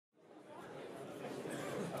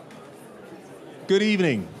Good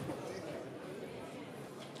evening.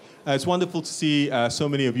 It's wonderful to see so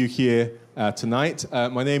many of you here tonight.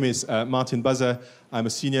 My name is Martin Buzzer. I'm a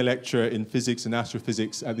senior lecturer in physics and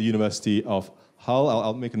astrophysics at the University of Hull.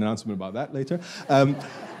 I'll make an announcement about that later.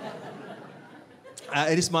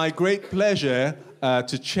 It is my great pleasure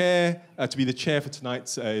to be the chair for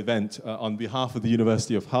tonight's event. On behalf of the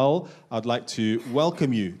University of Hull, I'd like to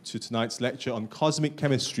welcome you to tonight's lecture on cosmic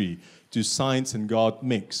chemistry, Do Science and God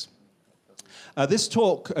Mix? This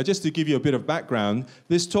talk, just to give you a bit of background,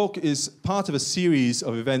 this talk is part of a series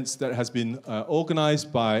of events that has been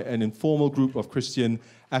organized by an informal group of Christian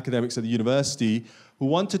academics at the university who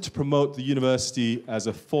wanted to promote the university as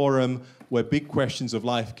a forum where big questions of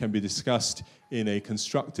life can be discussed in a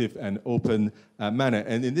constructive and open manner.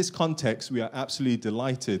 And in this context, we are absolutely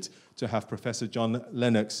delighted to have Professor John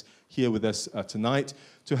Lennox here with us tonight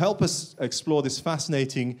to help us explore this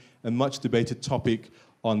fascinating and much debated topic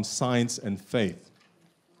on science and faith.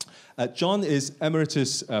 John is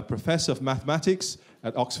Emeritus Professor of Mathematics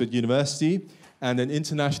at Oxford University and an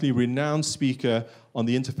internationally renowned speaker on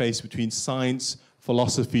the interface between science,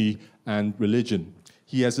 philosophy, and religion.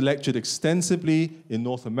 He has lectured extensively in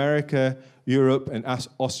North America, Europe, and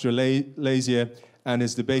Australasia, and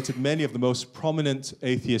has debated many of the most prominent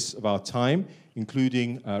atheists of our time,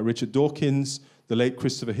 including Richard Dawkins, the late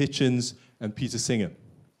Christopher Hitchens, and Peter Singer.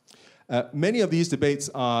 Many of these debates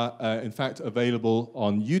are, in fact, available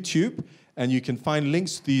on YouTube, and you can find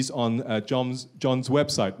links to these on John's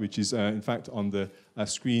website, which is, in fact, on the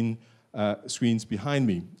screens behind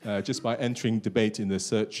me, just by entering debate in the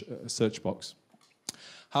search box.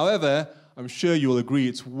 However, I'm sure you will agree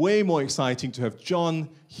it's way more exciting to have John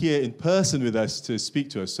here in person with us to speak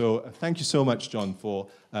to us. So thank you so much, John, for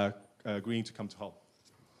agreeing to come to Hull.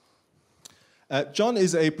 John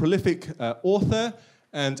is a prolific author,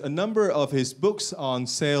 and a number of his books are on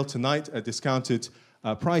sale tonight at discounted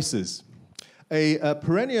prices. A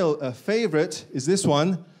perennial favorite is this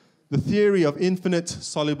one, The Theory of Infinite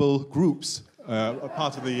Soluble Groups, a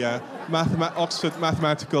part of the Oxford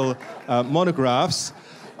Mathematical Monographs.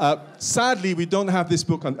 Sadly, we don't have this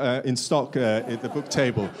book in stock at the book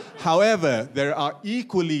table. However, there are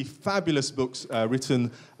equally fabulous books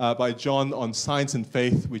written by John on science and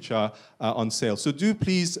faith, which are on sale. So do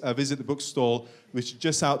please visit the bookstall, which is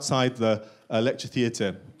just outside the lecture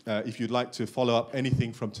theatre, if you'd like to follow up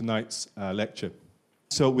anything from tonight's lecture.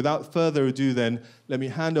 So without further ado then, let me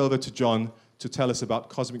hand over to John to tell us about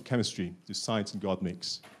cosmic chemistry, Do Science and God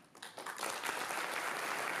Mix?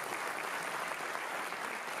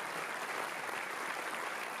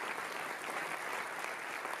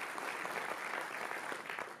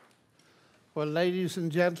 Well, ladies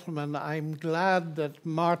and gentlemen, I'm glad that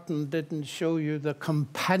Martin didn't show you the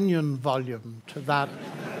companion volume to that.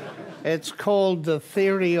 It's called The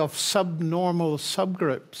Theory of Subnormal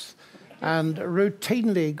Subgroups and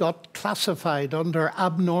routinely got classified under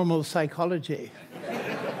abnormal psychology.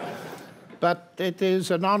 But it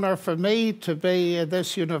is an honor for me to be at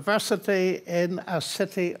this university in a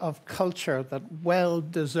city of culture that well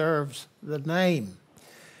deserves the name.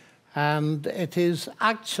 And it is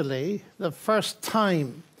actually the first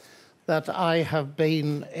time that I have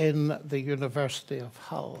been in the University of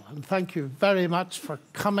Hull. And thank you very much for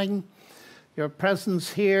coming. Your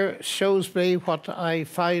presence here shows me what I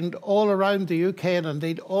find all around the UK and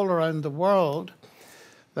indeed all around the world,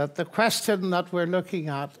 that the question that we're looking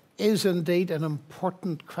at is indeed an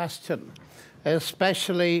important question,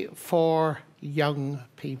 especially for young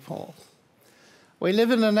people. We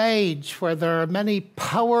live in an age where there are many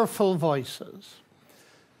powerful voices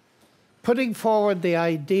putting forward the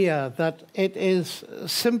idea that it is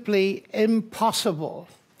simply impossible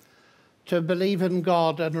to believe in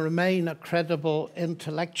God and remain a credible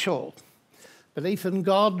intellectual. Belief in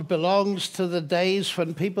God belongs to the days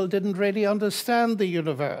when people didn't really understand the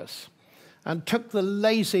universe and took the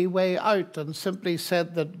lazy way out and simply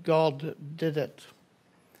said that God did it.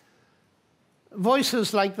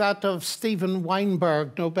 Voices like that of Steven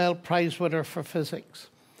Weinberg, Nobel Prize winner for physics,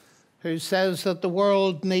 who says that the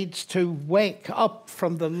world needs to wake up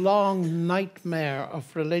from the long nightmare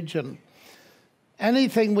of religion.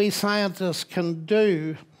 Anything we scientists can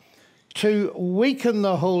do to weaken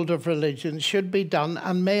the hold of religion should be done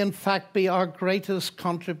and may in fact be our greatest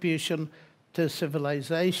contribution to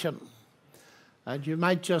civilization. And you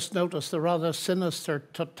might just notice the rather sinister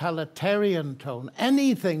totalitarian tone.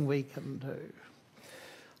 Anything we can do.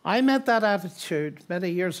 I met that attitude many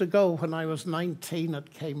years ago when I was 19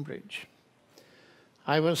 at Cambridge.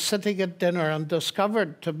 I was sitting at dinner and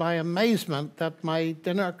discovered to my amazement that my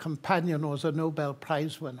dinner companion was a Nobel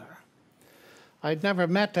Prize winner. I'd never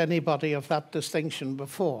met anybody of that distinction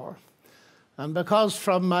before. And because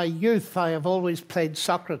from my youth I have always played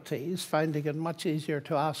Socrates, finding it much easier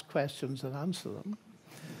to ask questions than answer them,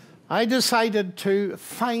 I decided to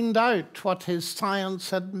find out what his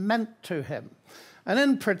science had meant to him. And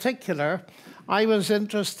in particular, I was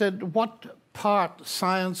interested what part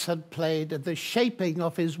science had played in the shaping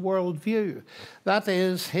of his worldview. That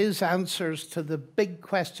is, his answers to the big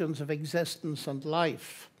questions of existence and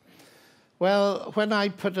life. Well, when I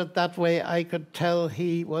put it that way, I could tell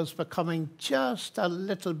he was becoming just a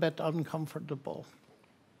little bit uncomfortable.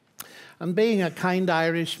 And being a kind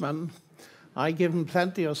Irishman, I gave him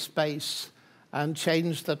plenty of space and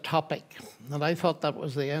changed the topic. And I thought that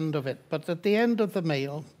was the end of it. But at the end of the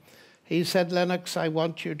meal, he said, "Lennox, I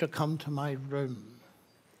want you to come to my room."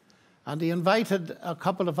 And he invited a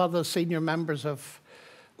couple of other senior members of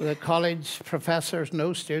the college, professors,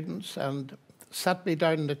 no students, and sat me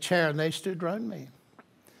down in a chair, and they stood round me.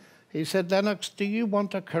 He said, "Lennox, do you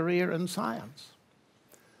want a career in science?"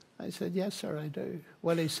 I said, "Yes, sir, I do."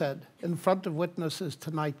 Well, he said, "In front of witnesses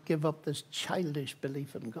tonight, give up this childish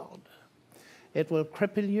belief in God. It will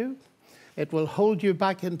cripple you. It will hold you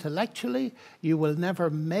back intellectually. You will never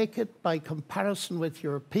make it by comparison with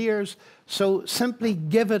your peers. So simply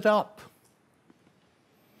give it up."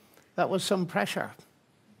 That was some pressure.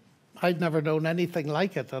 I'd never known anything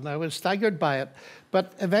like it, and I was staggered by it.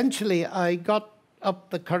 But eventually I got up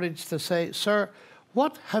the courage to say, "Sir,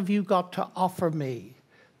 what have you got to offer me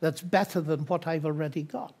that's better than what I've already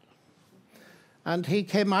got?" And he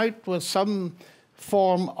came out with some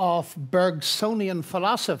form of Bergsonian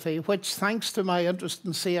philosophy, which, thanks to my interest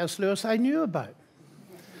in C.S. Lewis, I knew about.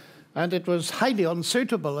 And it was highly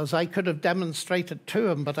unsuitable, as I could have demonstrated to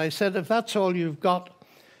him. But I said, "If that's all you've got,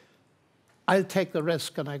 I'll take the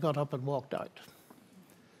risk." And I got up and walked out.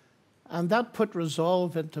 And that put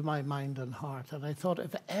resolve into my mind and heart. And I thought,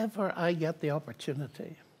 if ever I get the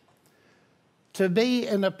opportunity to be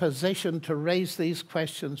in a position to raise these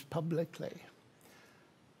questions publicly,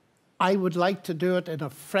 I would like to do it in a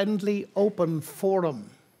friendly, open forum.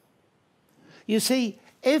 You see,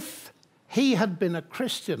 if he had been a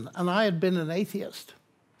Christian and I had been an atheist,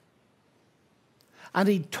 and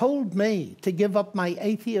he told me to give up my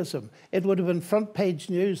atheism, it would have been front page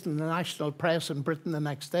news in the national press in Britain the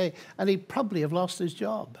next day, and he'd probably have lost his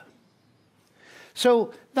job.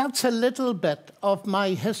 So that's a little bit of my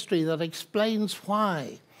history that explains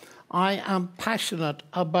why I am passionate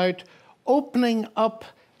about opening up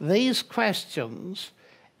these questions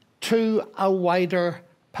to a wider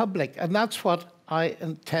public. And that's what I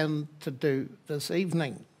intend to do this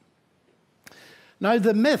evening. Now,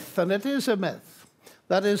 the myth, and it is a myth,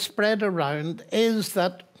 that is spread around is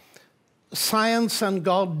that science and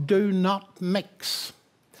God do not mix.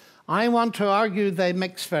 I want to argue they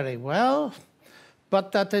mix very well,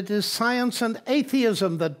 but that it is science and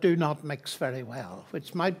atheism that do not mix very well,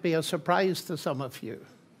 which might be a surprise to some of you.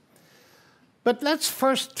 But let's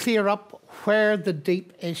first clear up where the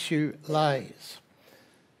deep issue lies.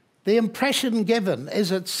 The impression given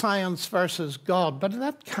is it's science versus God, but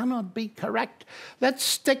that cannot be correct. Let's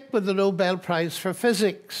stick with the Nobel Prize for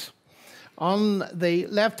Physics. On the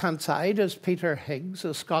left-hand side is Peter Higgs,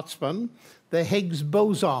 a Scotsman, the Higgs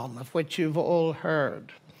boson, of which you've all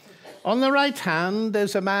heard. On the right hand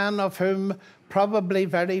is a man of whom probably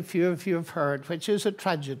very few of you have heard, which is a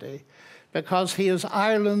tragedy, because he is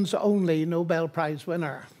Ireland's only Nobel Prize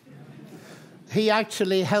winner. He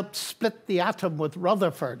actually helped split the atom with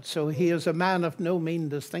Rutherford, so he is a man of no mean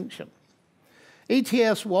distinction.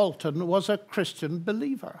 E.T.S. Walton was a Christian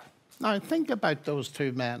believer. Now think about those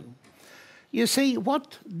two men. You see,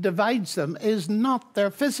 what divides them is not their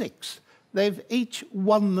physics. They've each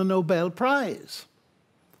won the Nobel Prize.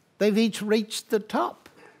 They've each reached the top.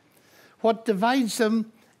 What divides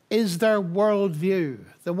them is their worldview.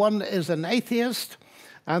 The one is an atheist,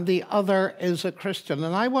 and the other is a Christian.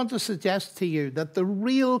 And I want to suggest to you that the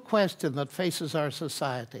real question that faces our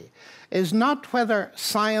society is not whether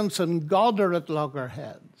science and God are at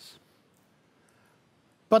loggerheads,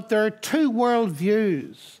 but there are two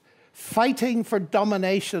worldviews fighting for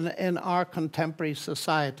domination in our contemporary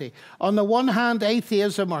society. On the one hand,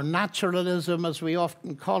 atheism, or naturalism as we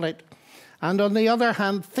often call it, and on the other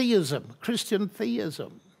hand, theism, Christian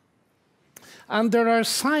theism. And there are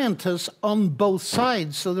scientists on both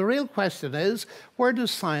sides. So the real question is, where does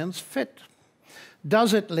science fit?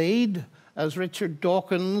 Does it lead, as Richard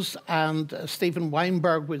Dawkins and Stephen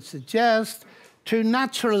Weinberg would suggest, to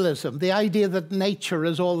naturalism, the idea that nature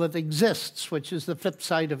is all that exists, which is the flip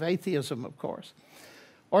side of atheism, of course?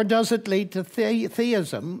 Or does it lead to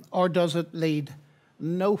theism, or does it lead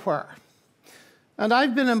nowhere? And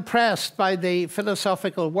I've been impressed by the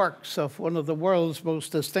philosophical works of one of the world's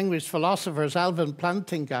most distinguished philosophers, Alvin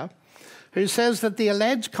Plantinga, who says that the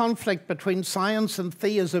alleged conflict between science and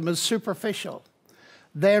theism is superficial.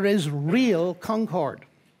 There is real concord.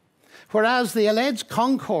 Whereas the alleged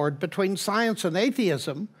concord between science and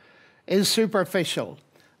atheism is superficial.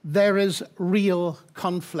 There is real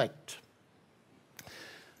conflict.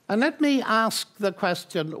 And let me ask the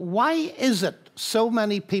question, why is it so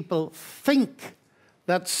many people think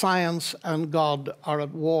that science and God are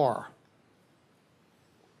at war?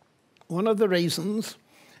 One of the reasons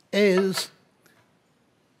is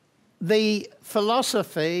the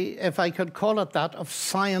philosophy, if I could call it that, of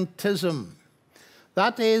scientism.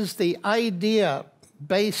 That is the idea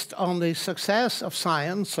based on the success of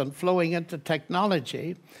science and flowing into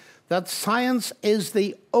technology, that science is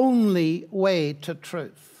the only way to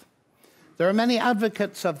truth. There are many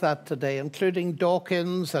advocates of that today, including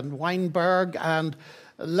Dawkins and Weinberg, and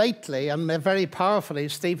lately, and very powerfully,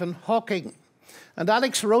 Stephen Hawking. And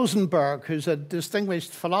Alex Rosenberg, who's a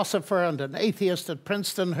distinguished philosopher and an atheist at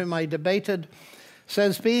Princeton, whom I debated,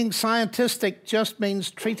 says being scientistic just means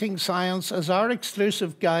treating science as our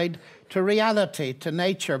exclusive guide to reality, to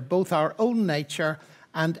nature, both our own nature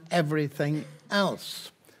and everything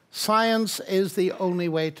else. Science is the only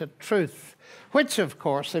way to truth, which, of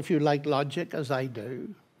course, if you like logic, as I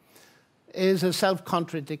do, is a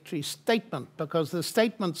self-contradictory statement, because the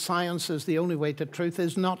statement science is the only way to truth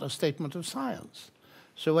is not a statement of science.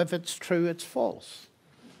 So if it's true, it's false.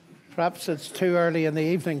 Perhaps it's too early in the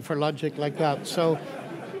evening for logic like that.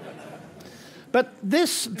 But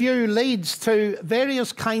this view leads to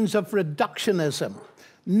various kinds of reductionism.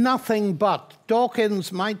 Nothing but.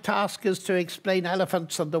 Dawkins, my task is to explain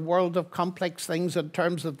elephants and the world of complex things in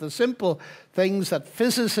terms of the simple things that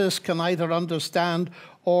physicists can either understand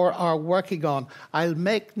or are working on. I'll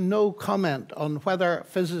make no comment on whether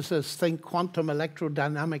physicists think quantum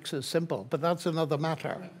electrodynamics is simple, but that's another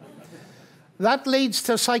matter. That leads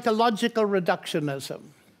to psychological reductionism.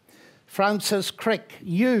 Francis Crick,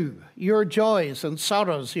 your joys and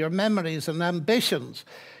sorrows, your memories and ambitions,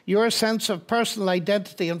 your sense of personal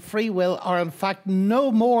identity and free will are in fact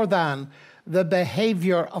no more than the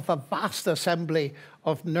behavior of a vast assembly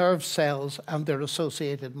of nerve cells and their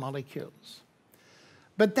associated molecules.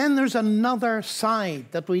 But then there's another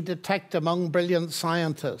side that we detect among brilliant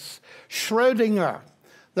scientists. Schrödinger,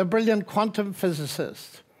 the brilliant quantum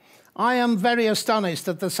physicist. I am very astonished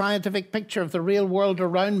that the scientific picture of the real world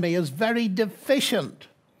around me is very deficient.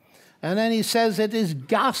 And then he says it is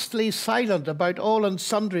ghastly silent about all and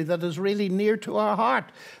sundry that is really near to our heart,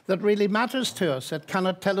 that really matters to us. It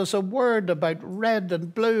cannot tell us a word about red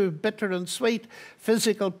and blue, bitter and sweet,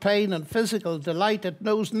 physical pain and physical delight. It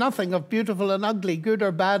knows nothing of beautiful and ugly, good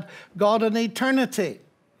or bad, God and eternity.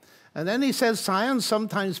 And then he says science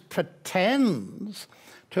sometimes pretends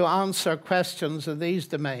to answer questions in these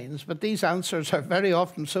domains, but these answers are very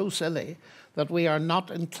often so silly that we are not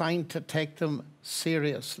inclined to take them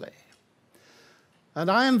seriously. And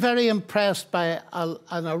I am very impressed by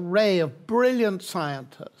an array of brilliant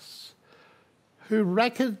scientists who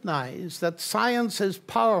recognize that science is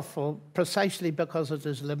powerful precisely because it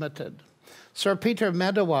is limited. Sir Peter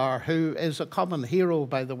Medawar, who is a common hero,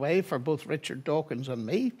 by the way, for both Richard Dawkins and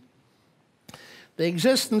me, the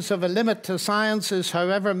existence of a limit to science is,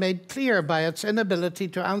 however, made clear by its inability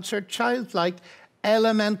to answer childlike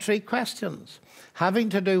elementary questions, having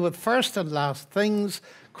to do with first and last things,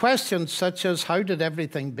 questions such as how did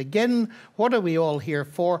everything begin, what are we all here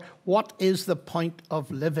for, what is the point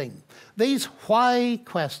of living? These why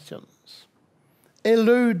questions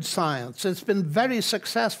elude science. It's been very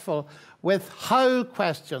successful with how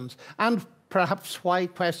questions and perhaps why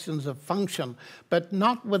questions of function, but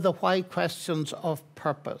not with the why questions of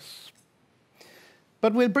purpose.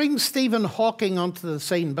 But we'll bring Stephen Hawking onto the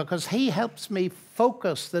scene because he helps me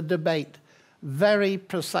focus the debate very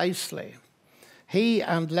precisely. He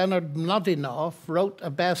and Leonard Mlodinow wrote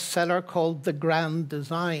a bestseller called The Grand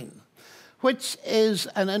Design, which is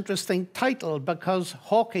an interesting title because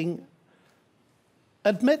Hawking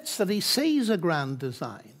admits that he sees a grand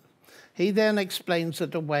design. He then explains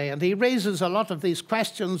it away, and he raises a lot of these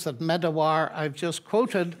questions that Medawar I've just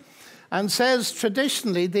quoted, and says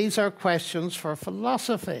traditionally these are questions for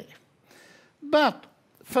philosophy. But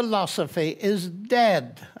philosophy is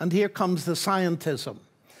dead, and here comes the scientism.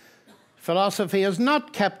 Philosophy has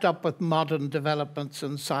not kept up with modern developments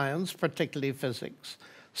in science, particularly physics.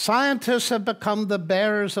 Scientists have become the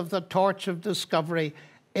bearers of the torch of discovery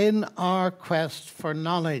in our quest for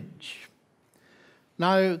knowledge.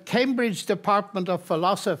 Now, Cambridge Department of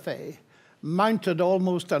Philosophy mounted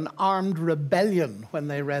almost an armed rebellion when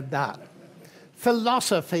they read that.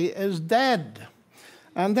 philosophy is dead.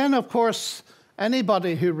 And then, of course,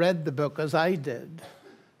 anybody who read the book, as I did,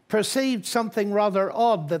 perceived something rather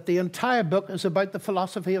odd, that the entire book is about the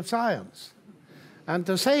philosophy of science. And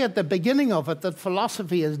to say at the beginning of it that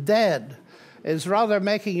philosophy is dead is rather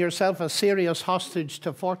making yourself a serious hostage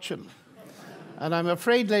to fortune. And I'm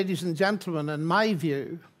afraid, ladies and gentlemen, in my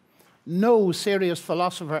view, no serious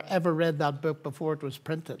philosopher ever read that book before it was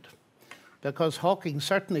printed, because Hawking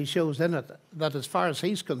certainly shows in it that, as far as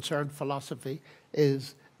he's concerned, philosophy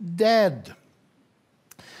is dead.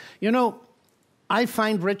 You know, I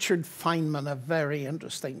find Richard Feynman a very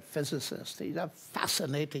interesting physicist. He's a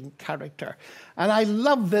fascinating character. And I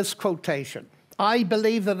love this quotation. I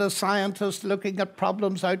believe that a scientist looking at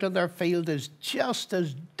problems out of their field is just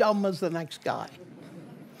as dumb as the next guy.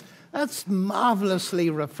 That's marvelously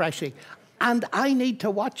refreshing. And I need to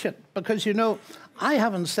watch it because, you know, I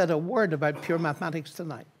haven't said a word about pure mathematics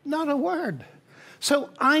tonight. Not a word. So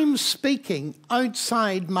I'm speaking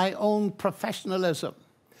outside my own professionalism.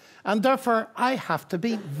 And therefore, I have to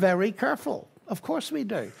be very careful. Of course we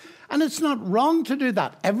do. And it's not wrong to do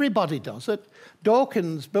that. Everybody does it.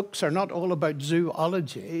 Dawkins' books are not all about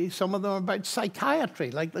zoology. Some of them are about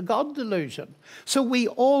psychiatry, like the God delusion. So we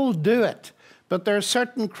all do it. But there are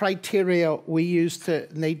certain criteria we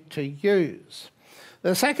need to use.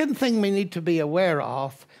 The second thing we need to be aware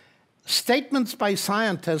of, statements by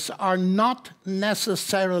scientists are not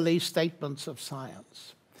necessarily statements of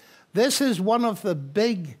science. This is one of the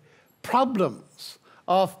big problems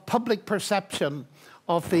of public perception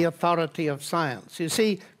of the authority of science. You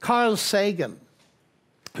see, Carl Sagan,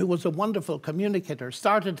 who was a wonderful communicator,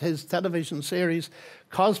 started his television series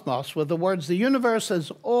Cosmos with the words, "The universe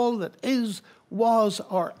is all that is, was,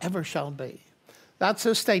 or ever shall be." That's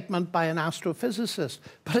a statement by an astrophysicist,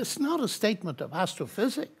 but it's not a statement of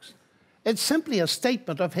astrophysics. It's simply a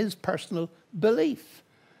statement of his personal belief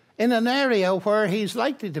in an area where he's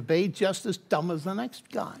likely to be just as dumb as the next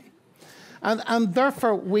guy. And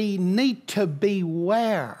therefore, we need to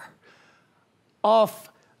beware of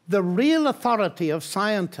the real authority of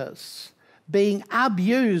scientists being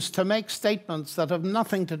abused to make statements that have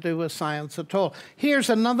nothing to do with science at all. Here's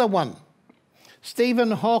another one. Stephen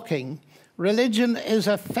Hawking, "Religion is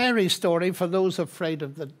a fairy story for those afraid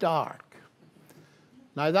of the dark."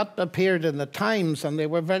 Now, that appeared in the Times, and they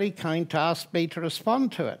were very kind to ask me to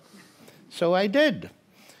respond to it. So I did.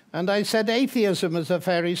 And I said, "Atheism is a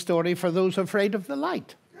fairy story for those afraid of the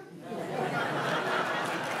light."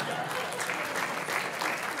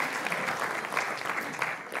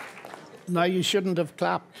 Now, you shouldn't have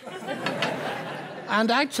clapped.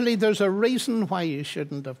 And actually, there's a reason why you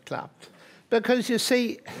shouldn't have clapped. Because, you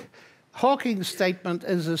see, Hawking's statement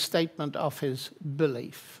is a statement of his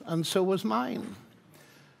belief, and so was mine.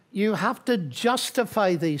 You have to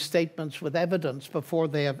justify these statements with evidence before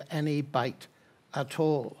they have any bite at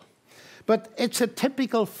all. But it's a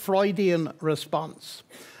typical Freudian response.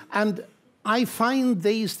 And I find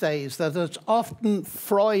these days that it's often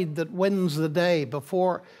Freud that wins the day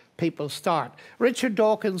before people start. Richard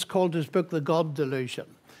Dawkins called his book The God Delusion.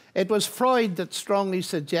 It was Freud that strongly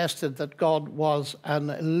suggested that God was an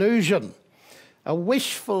illusion, a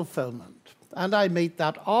wish fulfillment. And I meet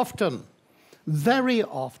that often, very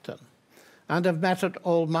often, and have met it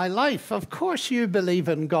all my life. "Of course you believe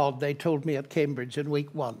in God," they told me at Cambridge in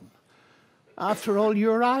week 1. "After all,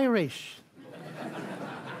 you're Irish.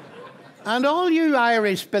 And all you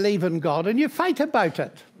Irish believe in God, and you fight about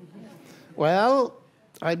it." Well,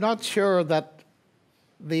 I'm not sure that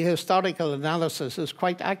the historical analysis is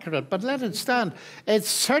quite accurate, but let it stand. It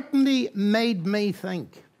certainly made me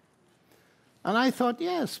think. And I thought,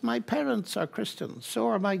 yes, my parents are Christians, so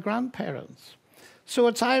are my grandparents. So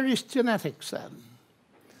it's Irish genetics then.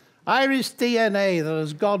 Irish DNA that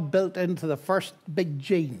has God built into the first big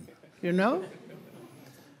gene, you know?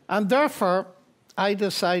 And therefore, I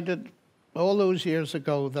decided all those years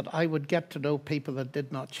ago that I would get to know people that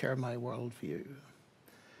did not share my worldview,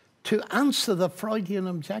 to answer the Freudian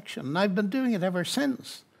objection. And I've been doing it ever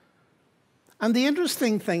since. And the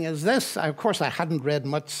interesting thing is this. Of course, I hadn't read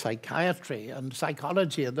much psychiatry and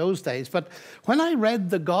psychology in those days, but when I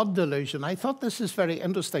read The God Delusion, I thought this is very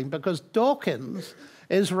interesting because Dawkins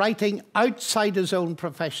is writing outside his own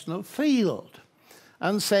professional field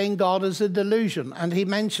and saying God is a delusion. And he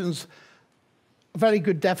mentions a very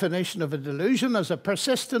good definition of a delusion as a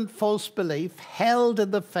persistent false belief held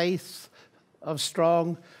in the face of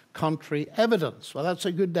strong contrary evidence. Well, that's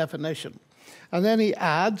a good definition. And then he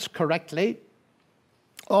adds, correctly,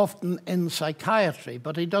 often in psychiatry,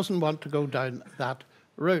 but he doesn't want to go down that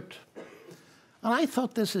route. And I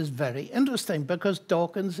thought this is very interesting because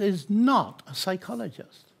Dawkins is not a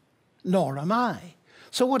psychologist. nor am I.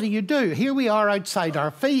 So what do? Here we are outside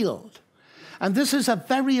our field. And this is a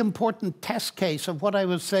very important test case of what I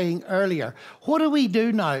was saying earlier. What do we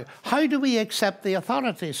do now? How do we accept the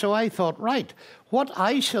authority? So I thought, right, what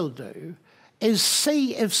I shall do is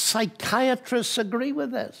see if psychiatrists agree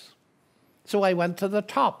with this. So I went to the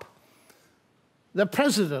top. The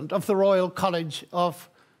president of the Royal College of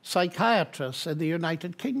Psychiatrists in the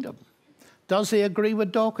United Kingdom. Does he agree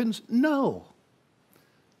with Dawkins? No.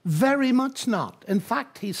 Very much not. In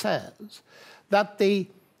fact, he says that the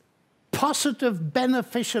positive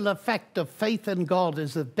beneficial effect of faith in God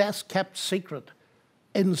is the best kept secret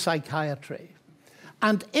in psychiatry.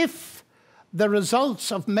 And if the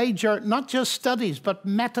results of major, not just studies, but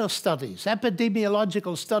meta-studies,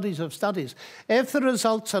 epidemiological studies of studies, if the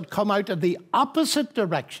results had come out in the opposite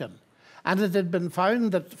direction and it had been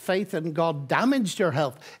found that faith in God damaged your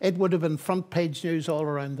health, it would have been front-page news all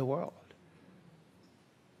around the world.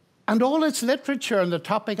 And all its literature on the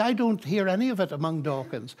topic, I don't hear any of it among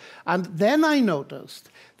Dawkins. And then I noticed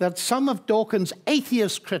that some of Dawkins'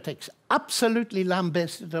 atheist critics absolutely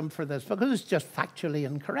lambasted him for this because it's just factually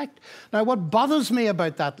incorrect. Now, what bothers me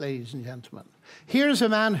about that, ladies and gentlemen, here's a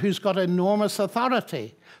man who's got enormous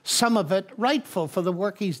authority, some of it rightful for the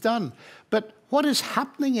work he's done. But what is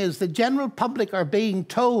happening is the general public are being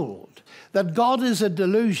told that God is a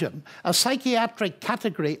delusion, a psychiatric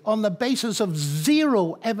category on the basis of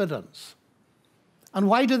zero evidence. And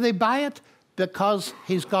why do they buy it? Because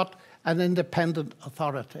he's got an independent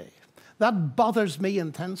authority. That bothers me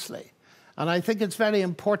intensely. And I think it's very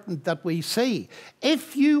important that we see,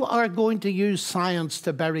 if you are going to use science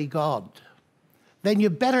to bury God, then you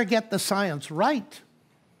better get the science right.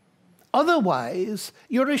 Otherwise,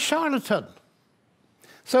 you're a charlatan.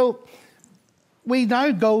 So we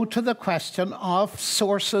now go to the question of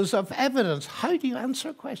sources of evidence. How do you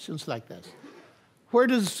answer questions like this? Where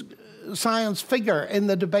does science figure in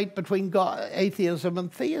the debate between God, atheism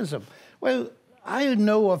and theism? Well, I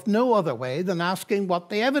know of no other way than asking what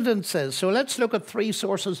the evidence is. So let's look at three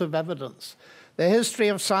sources of evidence: the history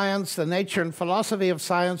of science, the nature and philosophy of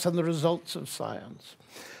science, and the results of science.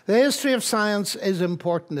 The history of science is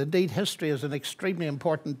important. Indeed, history is an extremely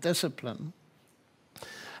important discipline.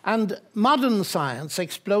 And modern science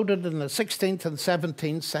exploded in the 16th and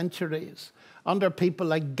 17th centuries under people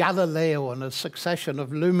like Galileo and a succession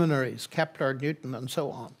of luminaries, Kepler, Newton, and so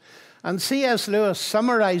on. And C.S. Lewis,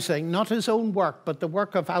 summarizing not his own work, but the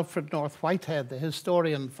work of Alfred North Whitehead, the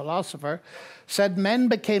historian and philosopher, said men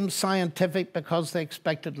became scientific because they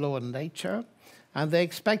expected law in nature, and they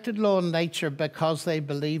expected law in nature because they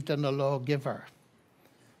believed in a lawgiver.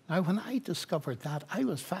 Now, when I discovered that, I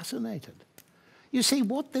was fascinated. You see,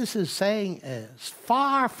 what this is saying is,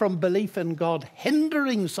 far from belief in God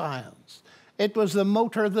hindering science, it was the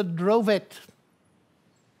motor that drove it.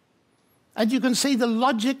 And you can see the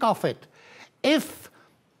logic of it. If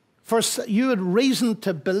you had reason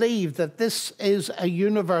to believe that this is a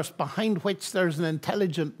universe behind which there's an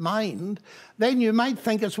intelligent mind, then you might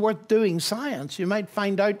think it's worth doing science. You might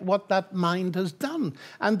find out what that mind has done.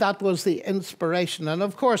 And that was the inspiration. And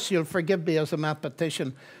of course, you'll forgive me as a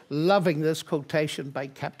mathematician, loving this quotation by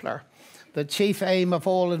Kepler. The chief aim of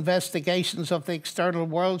all investigations of the external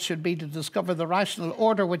world should be to discover the rational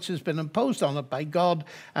order which has been imposed on it by God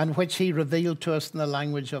and which he revealed to us in the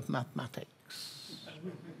language of mathematics.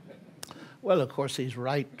 Well, of course, he's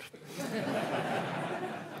right.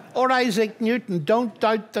 Or Isaac Newton, don't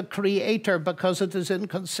doubt the creator because it is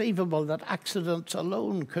inconceivable that accidents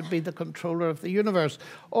alone could be the controller of the universe.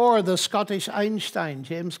 Or the Scottish Einstein,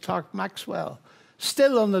 James Clerk Maxwell,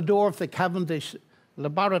 still on the door of the Cavendish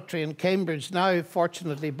Laboratory in Cambridge, now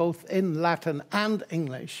fortunately both in Latin and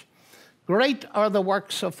English. Great are the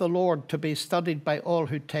works of the Lord to be studied by all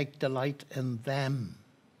who take delight in them.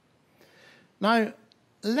 Now,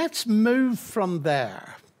 let's move from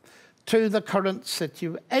there to the current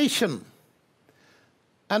situation.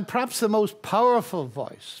 And perhaps the most powerful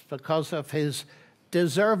voice, because of his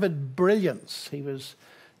deserved brilliance. He was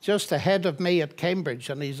just ahead of me at Cambridge,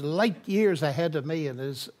 and he's light years ahead of me in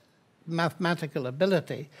his mathematical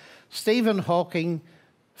ability. Stephen Hawking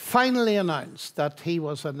finally announced that he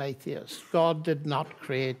was an atheist. God did not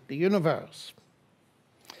create the universe.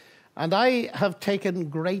 And I have taken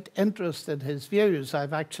great interest in his views.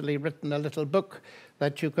 I've actually written a little book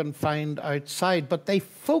that you can find outside. But they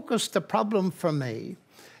focused the problem for me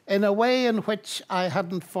in a way in which I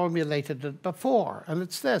hadn't formulated it before. And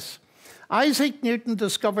it's this. Isaac Newton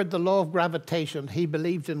discovered the law of gravitation. He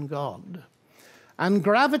believed in God. And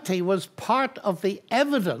gravity was part of the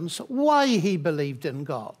evidence why he believed in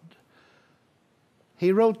God.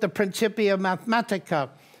 He wrote the Principia Mathematica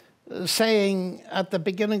saying at the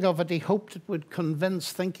beginning of it he hoped it would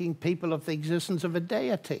convince thinking people of the existence of a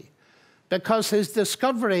deity, because his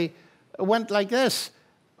discovery went like this: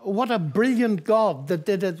 what a brilliant God that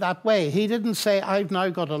did it that way. He didn't say, I've now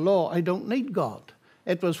got a law, I don't need God.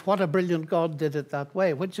 It was, what a brilliant God did it that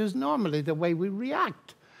way, which is normally the way we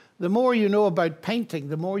react. The more you know about painting,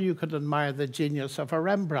 the more you could admire the genius of a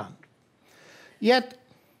Rembrandt. Yet,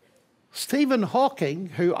 Stephen Hawking,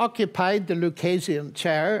 who occupied the Lucasian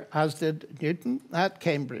chair, as did Newton at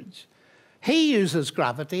Cambridge, he uses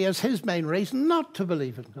gravity as his main reason not to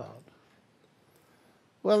believe in God.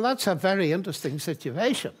 Well, that's a very interesting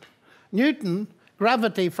situation. Newton,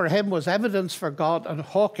 gravity for him was evidence for God, and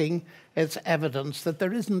Hawking, it's evidence that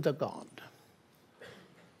there isn't a God.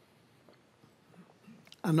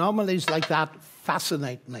 Anomalies like that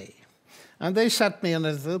fascinate me. And they set me on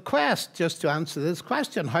a little quest just to answer this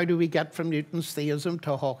question: how do we get from Newton's theism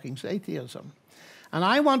to Hawking's atheism? And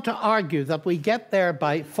I want to argue that we get there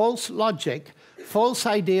by false logic, false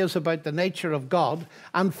ideas about the nature of God,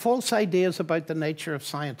 and false ideas about the nature of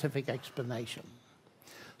scientific explanation.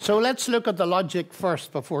 So let's look at the logic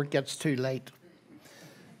first before it gets too late.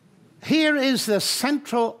 Here is the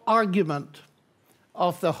central argument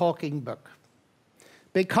of the Hawking book.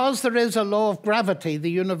 Because there is a law of gravity,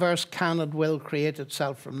 the universe can and will create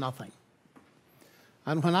itself from nothing.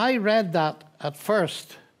 And when I read that at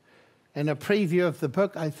first, in a preview of the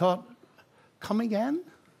book, I thought, come again?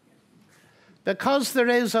 Because there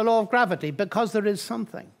is a law of gravity, because there is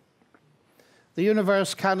something, the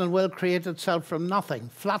universe can and will create itself from nothing.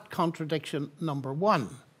 Flat contradiction number one.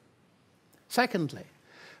 Secondly,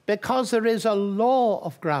 because there is a law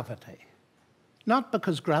of gravity, not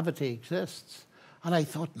because gravity exists. And I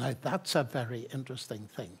thought, now that's a very interesting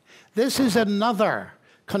thing. This is another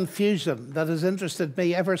confusion that has interested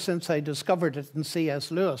me ever since I discovered it in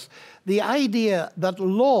C.S. Lewis. The idea that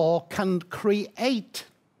law can create.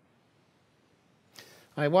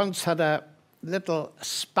 I once had a little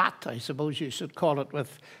spat, I suppose you should call it,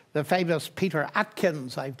 with the famous Peter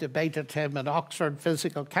Atkins. I've debated him, an Oxford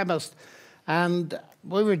physical chemist. And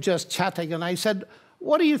we were just chatting, and I said,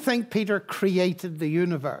 what do you think Peter created the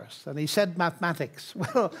universe? And he said mathematics.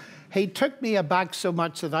 Well, he took me aback so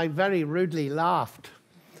much that I very rudely laughed.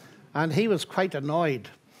 And he was quite annoyed.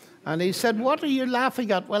 And he said, what are you laughing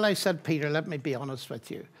at? Well, I said, Peter, let me be honest with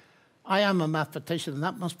you. I am a mathematician, and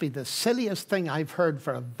that must be the silliest thing I've heard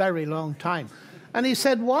for a very long time. And he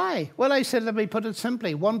said, why? Well, I said, let me put it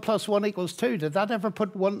simply. 1 + 1 = 2. Did that ever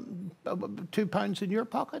put 2 pounds in your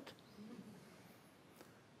pocket?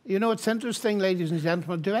 You know, it's interesting, ladies and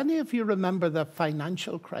gentlemen. Do any of you remember the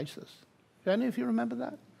financial crisis? Do any of you remember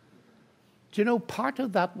that? Do you know, part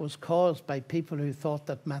of that was caused by people who thought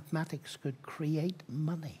that mathematics could create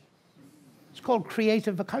money. It's called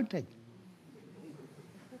creative accounting.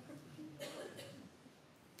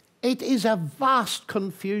 It is a vast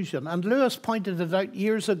confusion, and Lewis pointed it out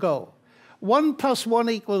years ago. 1 +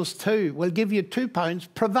 1 = 2 will give you 2 pounds,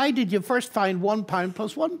 provided you first find 1 pound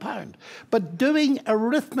 + 1 pound. But doing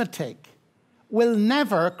arithmetic will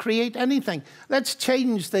never create anything. Let's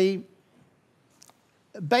change the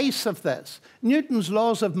base of this. Newton's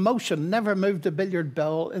laws of motion never moved a billiard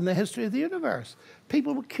ball in the history of the universe.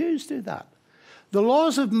 People with cues do that. The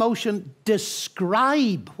laws of motion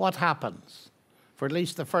describe what happens, for at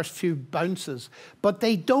least the first few bounces, but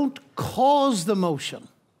they don't cause the motion.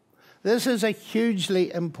 This is a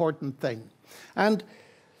hugely important thing. And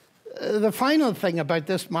the final thing about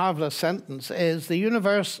this marvelous sentence is the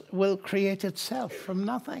universe will create itself from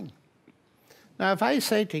nothing. Now, if I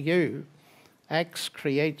say to you, X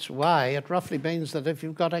creates Y, it roughly means that if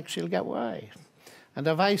you've got X, you'll get Y. And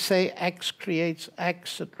if I say X creates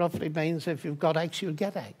X, it roughly means if you've got X, you'll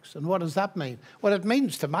get X. And what does that mean? Well, it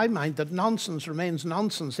means, to my mind, that nonsense remains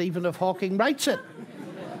nonsense, even if Hawking writes it.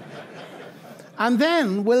 And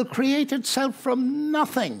then will create itself from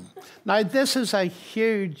nothing. Now, this is a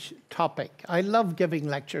huge topic. I love giving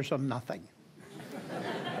lectures on nothing.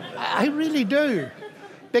 I really do.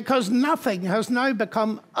 Because nothing has now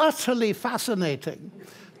become utterly fascinating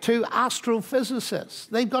to astrophysicists.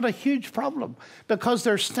 They've got a huge problem because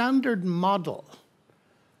their standard model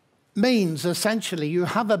means essentially you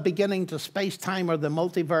have a beginning to space-time or the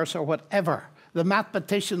multiverse or whatever. The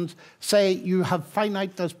mathematicians say you have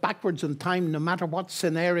finiteness backwards in time no matter what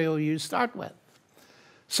scenario you start with.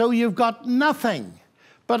 So you've got nothing.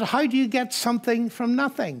 But how do you get something from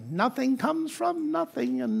nothing? Nothing comes from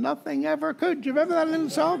nothing, and nothing ever could. Do you remember that little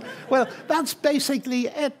song? Well, that's basically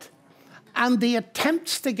it. And the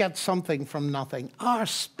attempts to get something from nothing are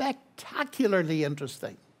spectacularly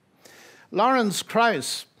interesting. Lawrence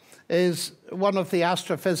Krauss is one of the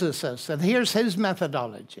astrophysicists, and here's his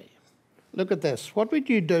methodology. Look at this. What would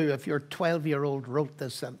you do if your 12-year-old wrote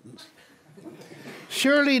this sentence?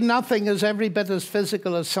 Surely nothing is every bit as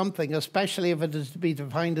physical as something, especially if it is to be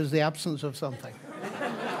defined as the absence of something.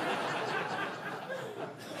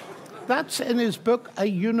 That's in his book, A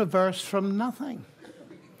Universe from Nothing.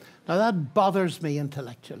 Now that bothers me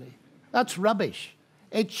intellectually. That's rubbish.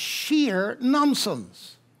 It's sheer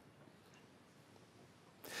nonsense.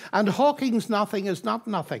 And Hawking's nothing is not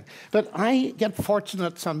nothing. But I get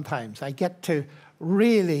fortunate sometimes. I get to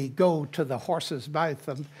really go to the horse's mouth.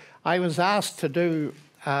 And I was asked to do,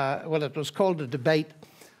 it was called a debate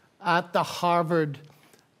at the Harvard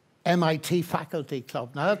MIT Faculty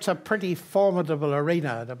Club. Now, that's a pretty formidable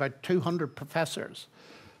arena, about 200 professors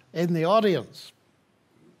in the audience.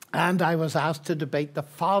 And I was asked to debate the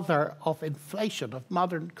father of inflation, of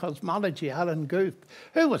modern cosmology, Alan Guth,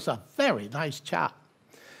 who was a very nice chap.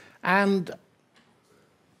 And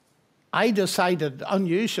I decided,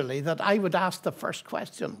 unusually, that I would ask the first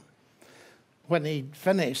question. When he'd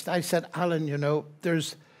finished, I said, Alan, you know,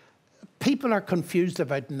 people are confused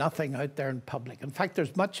about nothing out there in public. In fact,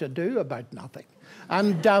 there's much ado about nothing.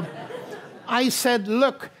 And I said,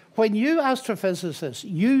 look, when you astrophysicists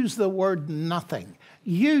use the word nothing,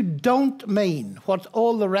 you don't mean what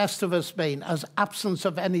all the rest of us mean as absence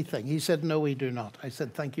of anything. He said, no, we do not. I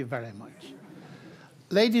said, thank you very much.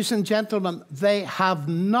 Ladies and gentlemen, they have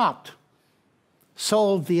not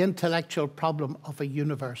solved the intellectual problem of a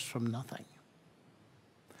universe from nothing.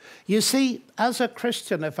 You see, as a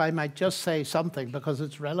Christian, if I might just say something because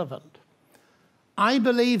it's relevant, I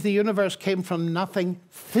believe the universe came from nothing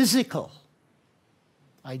physical.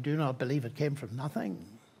 I do not believe it came from nothing.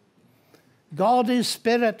 God is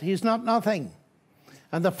spirit, he's not nothing.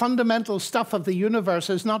 And the fundamental stuff of the universe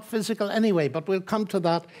is not physical anyway, but we'll come to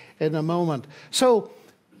that in a moment. So,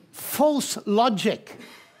 false logic.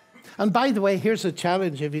 And by the way, here's a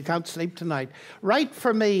challenge if you can't sleep tonight. Write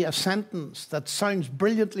for me a sentence that sounds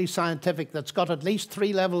brilliantly scientific, that's got at least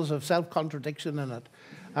 3 levels of self-contradiction in it.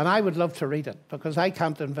 And I would love to read it, because I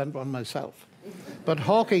can't invent one myself. But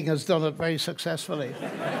Hawking has done it very successfully.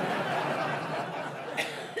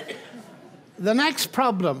 The next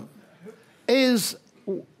problem is,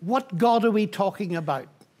 what God are we talking about?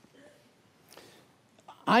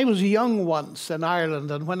 I was young once in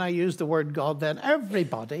Ireland, and when I used the word God then,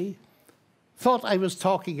 everybody thought I was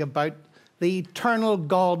talking about the eternal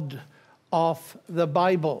God of the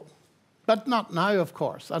Bible. But not now, of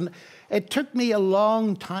course. And it took me a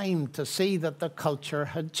long time to see that the culture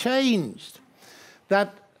had changed.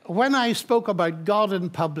 That when I spoke about God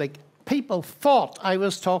in public, people thought I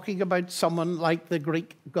was talking about someone like the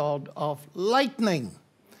Greek god of lightning.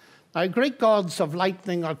 Now, Greek gods of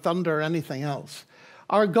lightning or thunder or anything else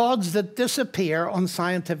are gods that disappear on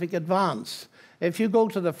scientific advance. If you go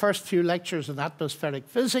to the first few lectures in atmospheric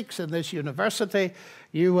physics in this university,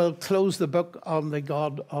 you will close the book on the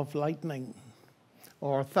god of lightning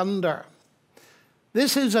or thunder.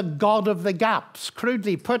 This is a god of the gaps.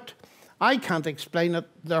 Crudely put, I can't explain it,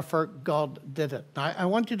 therefore God did it. Now, I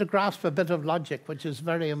want you to grasp a bit of logic, which is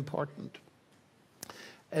very important.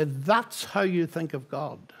 That's how you think of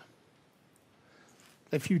God.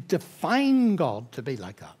 If you define God to be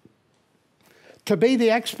like that, to be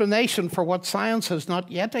the explanation for what science has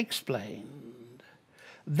not yet explained,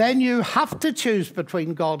 then you have to choose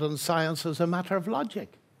between God and science as a matter of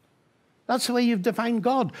logic. That's the way you've defined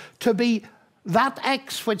God, to be that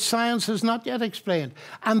X which science has not yet explained.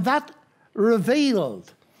 And that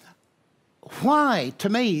revealed why, to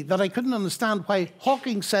me, that I couldn't understand why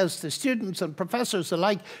Hawking says to students and professors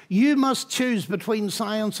alike, you must choose between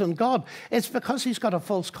science and God. It's because he's got a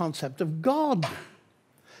false concept of God.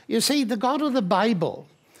 You see, the God of the Bible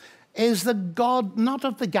is the God not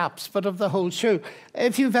of the gaps, but of the whole shoe.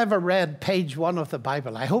 If you've ever read page 1 of the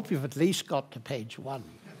Bible, I hope you've at least got to page 1.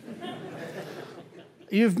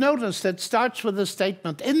 You've noticed it starts with a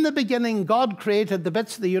statement, in the beginning, God created the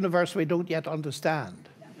bits of the universe we don't yet understand.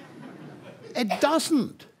 It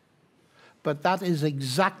doesn't. But that is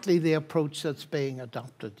exactly the approach that's being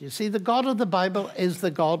adopted. You see, the God of the Bible is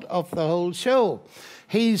the God of the whole show.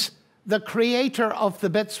 He's the creator of the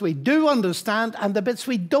bits we do understand and the bits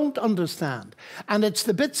we don't understand. And it's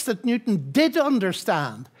the bits that Newton did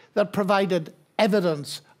understand that provided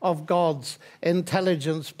evidence of God's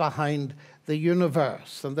intelligence behind the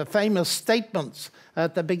universe. And the famous statements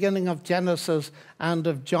at the beginning of Genesis and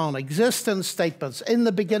of John, existence statements. In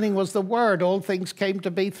the beginning was the Word, all things came to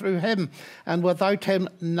be through him, and without him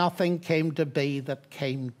nothing came to be that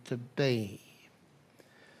came to be.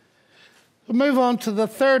 We'll move on to the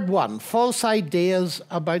third one, false ideas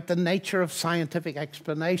about the nature of scientific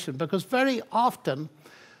explanation, because very often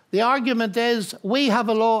The argument is, we have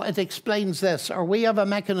a law, it explains this, or we have a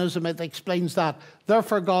mechanism, it explains that.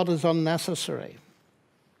 Therefore, God is unnecessary.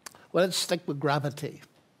 Well, let's stick with gravity.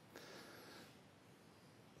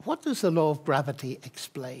 What does the law of gravity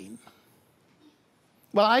explain?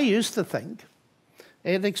 Well, I used to think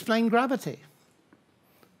it explained gravity,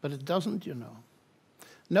 but it doesn't, you know.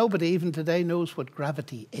 Nobody even today knows what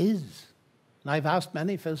gravity is. And I've asked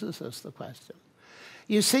many physicists the question.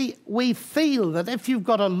 You see, we feel that if you've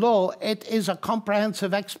got a law, it is a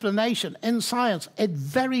comprehensive explanation. In science, it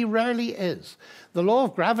very rarely is. The law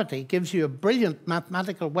of gravity gives you a brilliant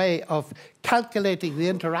mathematical way of calculating the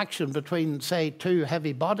interaction between, say, two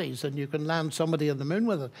heavy bodies, and you can land somebody on the moon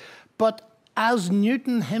with it. But as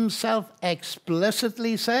Newton himself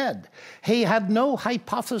explicitly said, he had no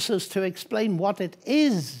hypothesis to explain what it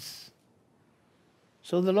is.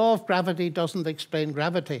 So the law of gravity doesn't explain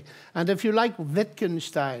gravity. And if you like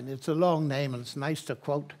Wittgenstein, it's a long name and it's nice to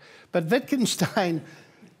quote, but Wittgenstein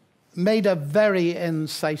made a very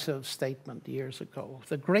incisive statement years ago.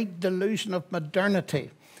 The great delusion of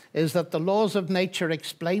modernity is that the laws of nature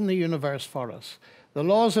explain the universe for us. The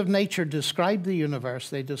laws of nature describe the universe,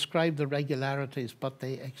 they describe the regularities, but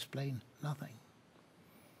they explain nothing.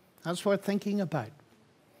 That's worth thinking about.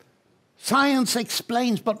 Science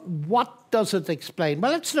explains, but what does it explain?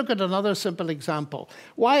 Well, let's look at another simple example.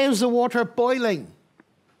 Why is the water boiling?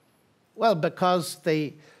 Well, because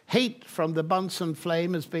the heat from the Bunsen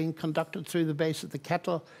flame is being conducted through the base of the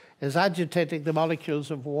kettle, is agitating the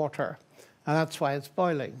molecules of water, and that's why it's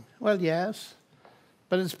boiling. Well, yes,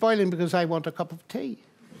 but it's boiling because I want a cup of tea.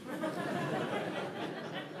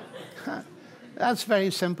 That's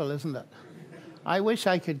very simple, isn't it? I wish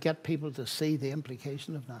I could get people to see the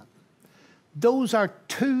implication of that. Those are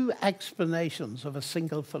two explanations of a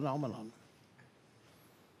single phenomenon.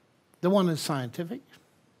 The one is scientific,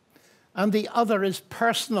 and the other is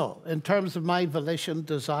personal in terms of my volition,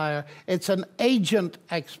 desire. It's an agent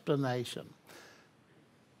explanation.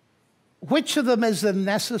 Which of them is the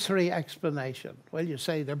necessary explanation? Well, you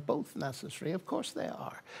say they're both necessary. Of course they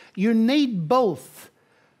are. You need both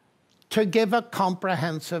to give a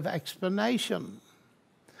comprehensive explanation.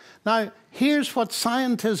 Now, here's what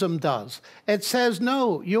scientism does. It says,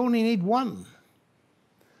 no, you only need one,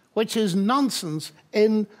 which is nonsense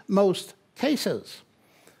in most cases.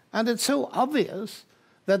 And it's so obvious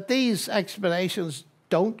that these explanations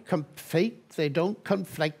don't compete, they don't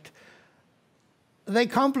conflict, they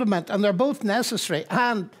complement, and they're both necessary.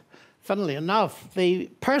 And, funnily enough,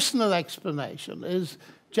 the personal explanation is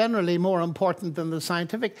generally more important than the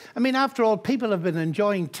scientific. I mean, after all, people have been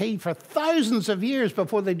enjoying tea for thousands of years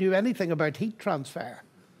before they knew anything about heat transfer.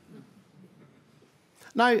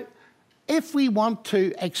 Now, if we want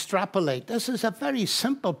to extrapolate, this is a very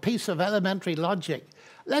simple piece of elementary logic.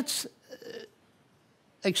 Let's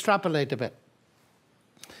extrapolate a bit.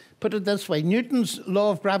 Put it this way, Newton's law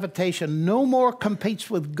of gravitation no more competes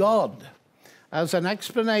with God as an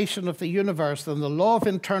explanation of the universe than the law of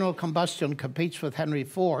internal combustion competes with Henry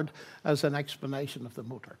Ford as an explanation of the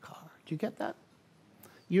motor car. Do you get that?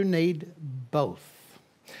 You need both.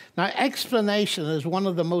 Now, explanation is one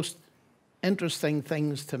of the most interesting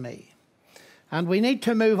things to me. And we need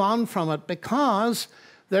to move on from it because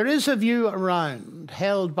there is a view around,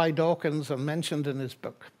 held by Dawkins and mentioned in his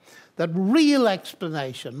book, that real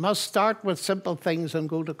explanation must start with simple things and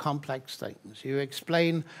go to complex things. You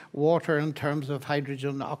explain water in terms of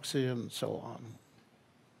hydrogen, oxygen, and so on.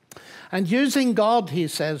 And using God, he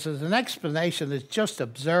says, as an explanation is just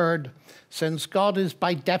absurd, since God is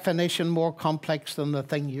by definition more complex than the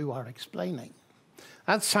thing you are explaining.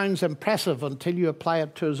 That sounds impressive until you apply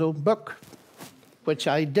it to his own book, which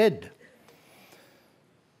I did.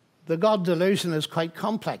 The God delusion is quite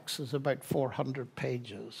complex. It's about 400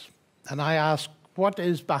 pages. And I asked, what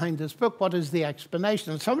is behind this book? What is the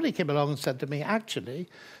explanation? And somebody came along and said to me, actually,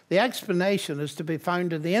 the explanation is to be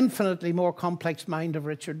found in the infinitely more complex mind of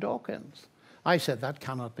Richard Dawkins. I said, that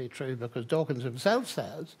cannot be true, because Dawkins himself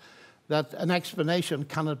says that an explanation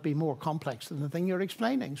cannot be more complex than the thing you're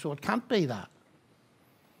explaining, so it can't be that.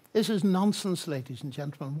 This is nonsense, ladies and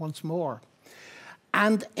gentlemen, once more.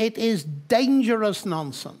 And it is dangerous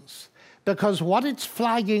nonsense, because what it's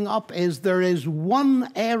flagging up is there is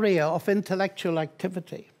one area of intellectual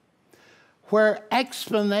activity where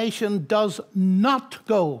explanation does not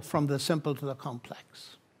go from the simple to the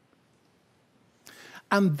complex.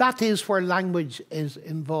 And that is where language is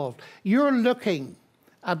involved. You're looking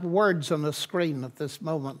at words on a screen at this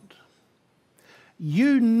moment.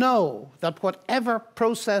 You know that whatever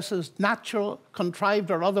processes, natural,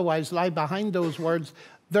 contrived, or otherwise, lie behind those words,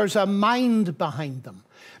 there's a mind behind them,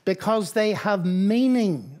 because they have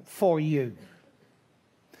meaning for you.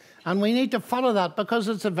 And we need to follow that because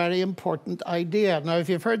it's a very important idea. Now, if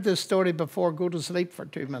you've heard this story before, go to sleep for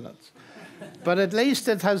 2 minutes. But at least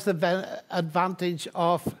it has the advantage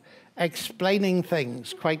of explaining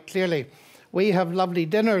things quite clearly. We have lovely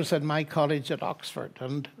dinners in my college at Oxford,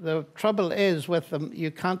 and the trouble is with them,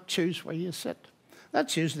 you can't choose where you sit.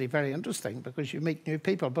 That's usually very interesting because you meet new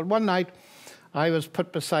people. But one night, I was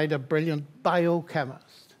put beside a brilliant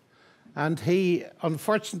biochemist, and he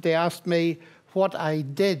unfortunately asked me what I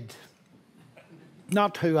did.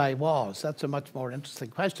 Not who I was, that's a much more interesting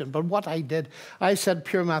question, but what I did. I said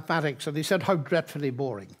pure mathematics, and he said, how dreadfully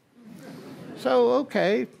boring. So,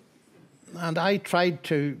 okay. And I tried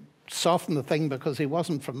to soften the thing because he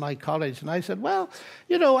wasn't from my college, and I said, well,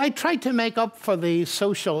 you know, I tried to make up for the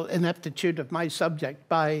social ineptitude of my subject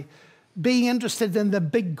by being interested in the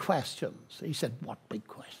big questions. He said, what big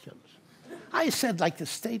questions? I said, like the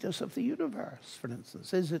status of the universe, for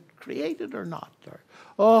instance. Is it created or not? Or,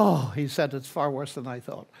 oh, he said, it's far worse than I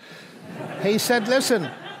thought. He said, listen,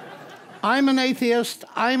 I'm an atheist,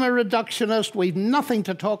 I'm a reductionist, we've nothing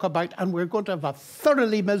to talk about, and we're going to have a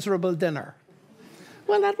thoroughly miserable dinner.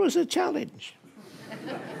 Well, that was a challenge.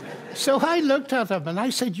 So I looked at him and I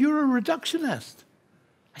said, you're a reductionist.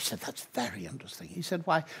 I said, that's very interesting. He said,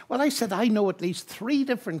 why? Well, I said, I know at least 3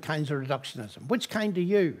 different kinds of reductionism. Which kind do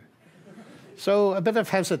you? So a bit of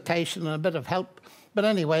hesitation and a bit of help. But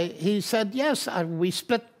anyway, he said, yes, we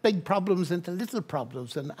split big problems into little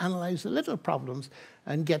problems and analyze the little problems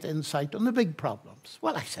and get insight on the big problems.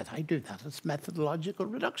 Well, I said, I do that. It's methodological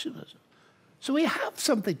reductionism. So we have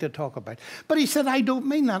something to talk about. But he said, I don't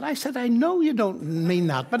mean that. I said, I know you don't mean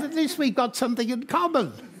that, but at least we got something in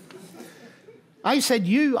common. I said,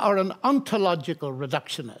 you are an ontological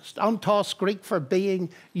reductionist. Ontos, Greek for being.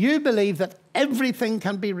 You believe that everything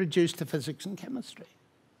can be reduced to physics and chemistry.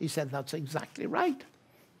 He said, that's exactly right.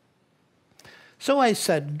 So I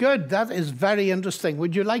said, good, that is very interesting.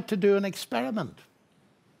 Would you like to do an experiment?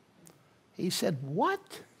 He said,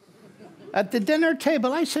 what? At the dinner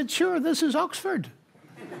table? I said, sure, this is Oxford.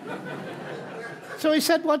 So he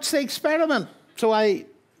said, what's the experiment? So I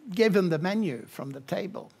gave him the menu from the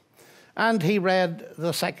table. And he read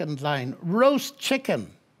the second line, roast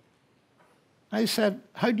chicken. I said,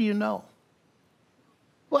 how do you know?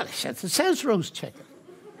 Well, he said, it says roast chicken.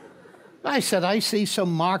 I said, I see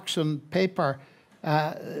some marks on paper,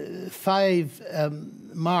 5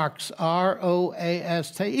 marks,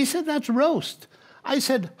 R-O-A-S-T. He said, that's roast. I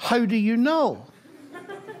said, how do you know?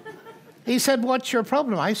 He said, what's your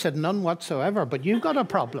problem? I said, none whatsoever, but you've got a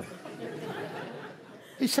problem.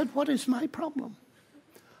 He said, what is my problem?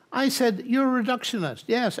 I said, you're a reductionist.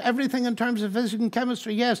 Yes. Everything in terms of physics and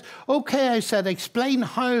chemistry. Yes. Okay, I said, explain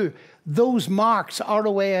how those marks,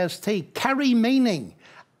 R-O-A-S-T, carry meaning,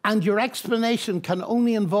 and your explanation can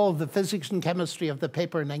only involve the physics and chemistry of the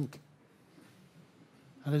paper and ink.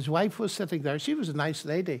 And his wife was sitting there. She was a nice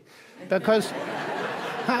lady because,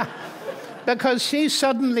 because she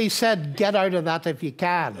suddenly said, get out of that if you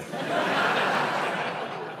can.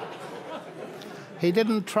 He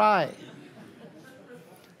didn't try.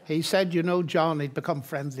 He said, you know, John, he'd become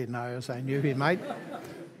friendly now, as I knew he might.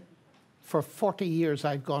 For 40 years,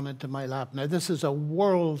 I've gone into my lab. Now, this is a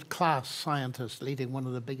world-class scientist leading one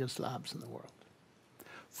of the biggest labs in the world.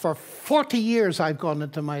 For 40 years, I've gone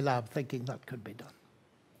into my lab thinking that could be done.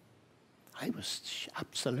 I was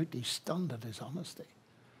absolutely stunned at his honesty.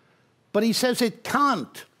 But he says it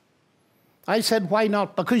can't. I said, why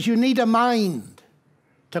not? Because you need a mind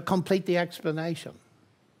to complete the explanation.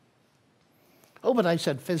 Oh, but I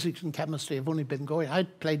said physics and chemistry have only been going. I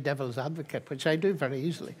played devil's advocate, which I do very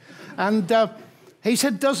easily. And he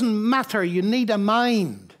said, doesn't matter, you need a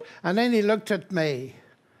mind. And then he looked at me.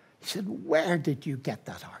 He said, where did you get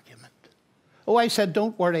that argument? Oh, I said,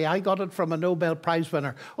 don't worry, I got it from a Nobel Prize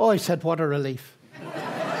winner. Oh, I said, what a relief.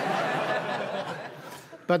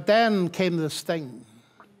 But then came the sting.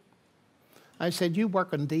 I said, you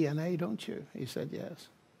work on DNA, don't you? He said, yes.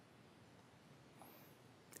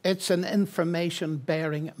 It's an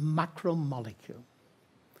information-bearing macromolecule.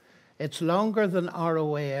 It's longer than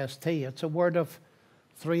R-O-A-S-T. It's a word of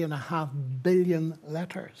 3.5 billion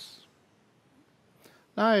letters.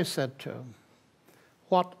 Now I said to him,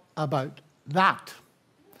 what about that?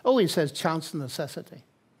 Oh, he says, chance and necessity.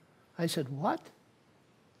 I said, what?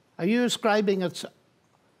 Are you ascribing its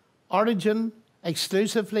origin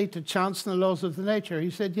exclusively to chance and the laws of the nature? He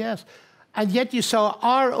said, yes. And yet you saw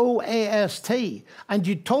R-O-A-S-T, and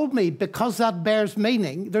you told me because that bears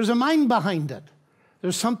meaning, there's a mind behind it.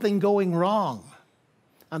 There's something going wrong.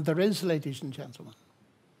 And there is, ladies and gentlemen.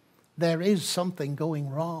 There is something going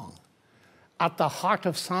wrong at the heart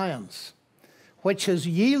of science, which has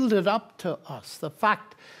yielded up to us the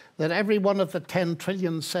fact that every one of the 10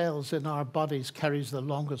 trillion cells in our bodies carries the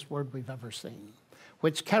longest word we've ever seen,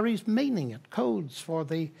 which carries meaning. It codes for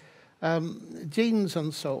the genes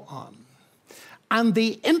and so on. And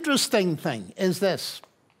the interesting thing is this.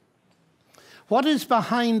 What is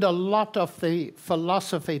behind a lot of the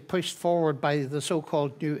philosophy pushed forward by the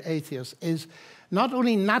so-called new atheists is not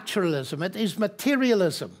only naturalism, it is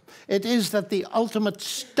materialism. It is that the ultimate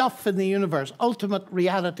stuff in the universe, ultimate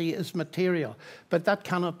reality is material. But that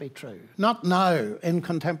cannot be true. Not now in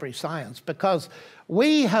contemporary science, because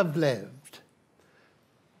we have lived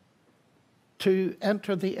to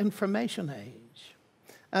enter the information age.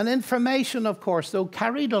 And information, of course, though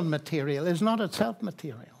carried on material, is not itself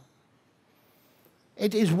material.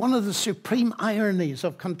 It is one of the supreme ironies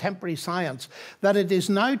of contemporary science that it is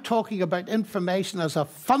now talking about information as a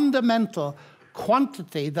fundamental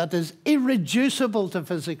quantity that is irreducible to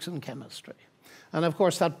physics and chemistry. And of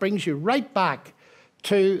course, that brings you right back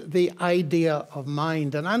to the idea of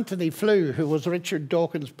mind. And Anthony Flew, who was Richard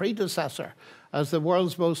Dawkins' predecessor as the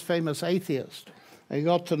world's most famous atheist, I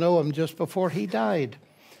got to know him just before he died.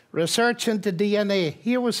 Research into DNA,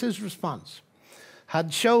 here was his response,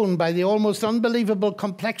 had shown by the almost unbelievable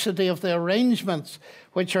complexity of the arrangements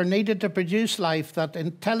which are needed to produce life that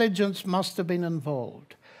intelligence must have been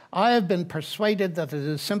involved. I have been persuaded that it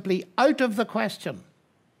is simply out of the question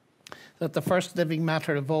that the first living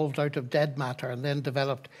matter evolved out of dead matter and then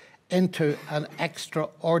developed into an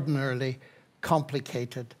extraordinarily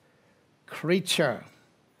complicated creature.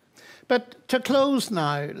 But to close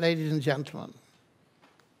now, ladies and gentlemen,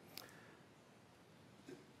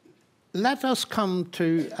 let us come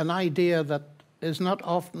to an idea that is not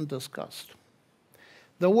often discussed.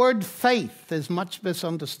 The word faith is much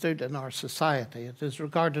misunderstood in our society. It is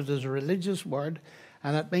regarded as a religious word,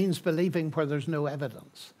 and it means believing where there's no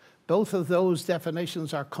evidence. Both of those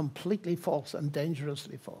definitions are completely false and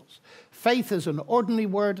dangerously false. Faith is an ordinary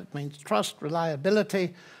word. It means trust,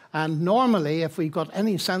 reliability, and normally, if we've got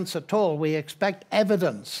any sense at all, we expect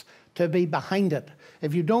evidence to be behind it.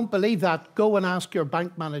 If you don't believe that, go and ask your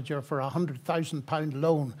bank manager for a £100,000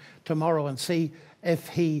 loan tomorrow and see if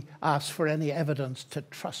he asks for any evidence to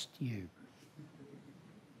trust you.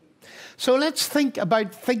 So let's think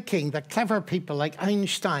about thinking that clever people like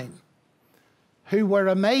Einstein, who were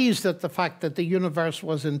amazed at the fact that the universe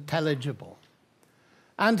was intelligible.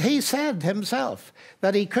 And he said himself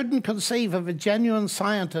that he couldn't conceive of a genuine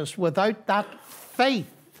scientist without that faith.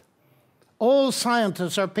 All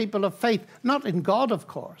scientists are people of faith, not in God, of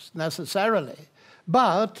course, necessarily,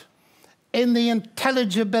 but in the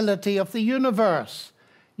intelligibility of the universe.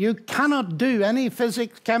 You cannot do any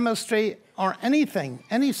physics, chemistry, or anything,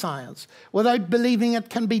 any science, without believing it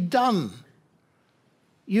can be done.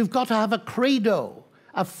 You've got to have a credo,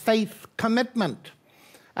 a faith commitment.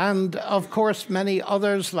 And of course, many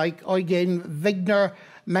others like Eugen Wigner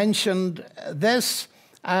mentioned this,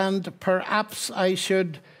 and perhaps I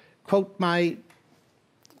should quote my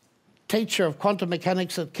teacher of quantum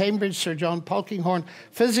mechanics at Cambridge, Sir John Polkinghorne,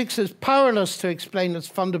 physics is powerless to explain its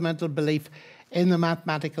fundamental belief in the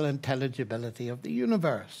mathematical intelligibility of the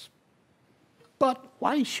universe. But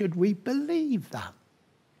why should we believe that?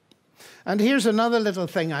 And here's another little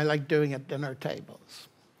thing I like doing at dinner tables.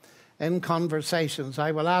 In conversations,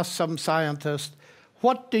 I will ask some scientist,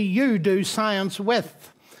 what do you do science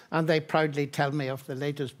with? And they proudly tell me of the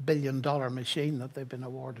latest billion-dollar machine that they've been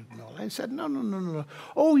awarded and all. I said, no.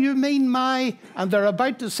 Oh, you mean my... And they're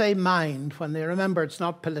about to say mind when they remember it's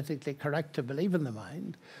not politically correct to believe in the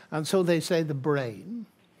mind. And so they say the brain.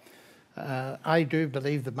 I do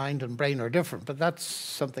believe the mind and brain are different, but that's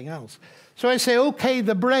something else. So I say, okay,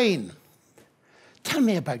 the brain. Tell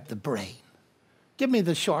me about the brain. Give me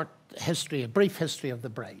the short history, a brief history of the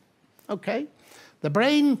brain. Okay? The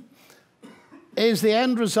brain is the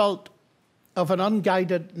end result of an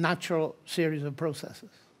unguided natural series of processes.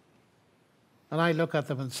 And I look at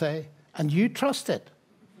them and say, and you trust it?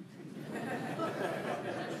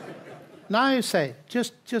 Now I say,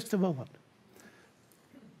 just a moment.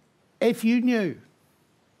 If you knew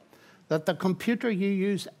that the computer you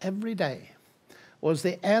use every day was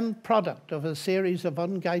the end product of a series of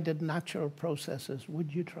unguided natural processes,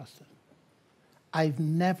 would you trust it? I've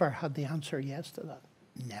never had the answer yes to that.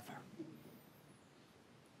 Never.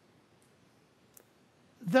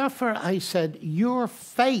 Therefore, I said, your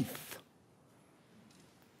faith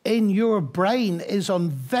in your brain is on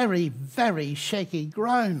very, very shaky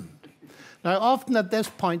ground. Now, often at this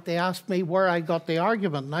point, they ask me where I got the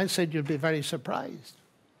argument, and I said, you'd be very surprised.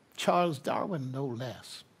 Charles Darwin, no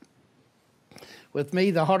less. With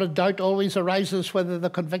me, the horrid doubt always arises whether the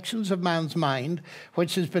convictions of man's mind,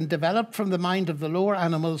 which has been developed from the mind of the lower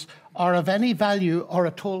animals, are of any value or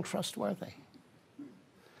at all trustworthy.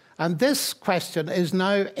 And this question is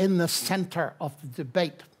now in the center of the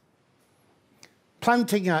debate.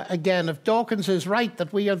 Plantinga, again, if Dawkins is right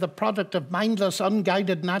that we are the product of mindless,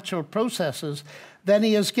 unguided natural processes, then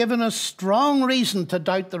he has given us strong reason to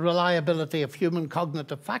doubt the reliability of human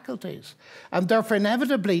cognitive faculties, and therefore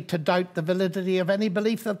inevitably to doubt the validity of any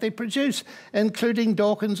belief that they produce, including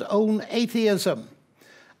Dawkins' own atheism.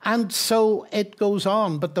 And so it goes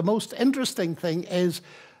on. But the most interesting thing is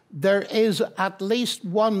there is at least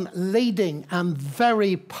one leading and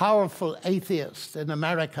very powerful atheist in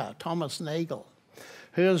America, Thomas Nagel,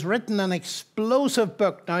 who has written an explosive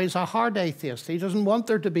book. Now, he's a hard atheist. He doesn't want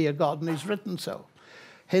there to be a God, and he's written so.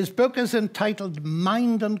 His book is entitled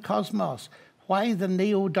Mind and Cosmos, Why the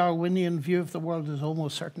Neo-Darwinian View of the World is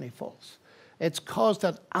Almost Certainly False. It's caused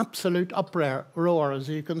an absolute uproar, as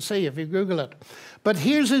you can see if you Google it. But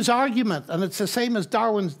here's his argument, and it's the same as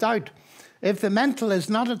Darwin's doubt. If the mental is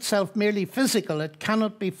not itself merely physical, it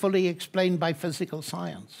cannot be fully explained by physical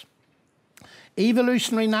science.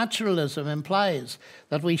 Evolutionary naturalism implies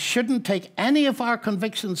that we shouldn't take any of our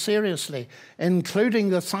convictions seriously, including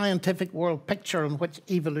the scientific world picture on which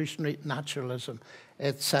evolutionary naturalism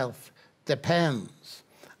itself depends,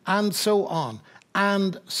 and so on,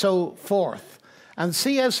 and so forth. And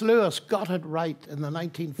C.S. Lewis got it right in the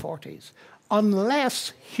 1940s.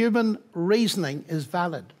 Unless human reasoning is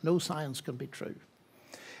valid, no science can be true.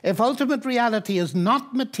 If ultimate reality is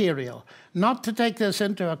not material, not to take this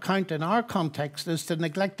into account in our context is to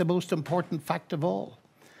neglect the most important fact of all.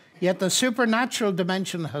 Yet the supernatural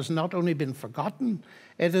dimension has not only been forgotten,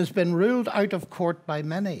 it has been ruled out of court by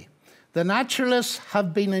many. The naturalists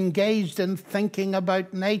have been engaged in thinking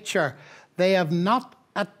about nature. They have not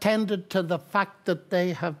attended to the fact that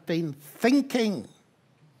they have been thinking.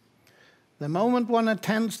 The moment one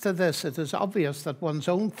attends to this, it is obvious that one's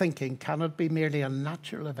own thinking cannot be merely a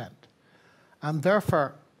natural event. And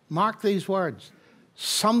therefore, mark these words,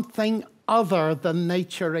 something other than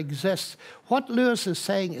nature exists. What Lewis is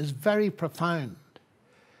saying is very profound,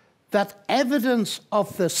 that evidence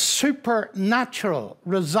of the supernatural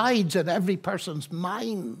resides in every person's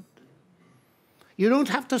mind. You don't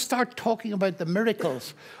have to start talking about the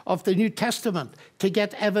miracles of the New Testament to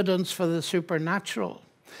get evidence for the supernatural.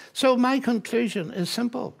 So my conclusion is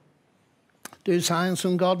simple. Do science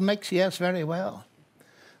and God mix? Yes, very well.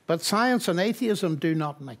 But science and atheism do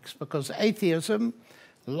not mix, because atheism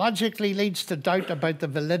logically leads to doubt about the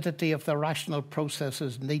validity of the rational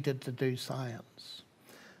processes needed to do science.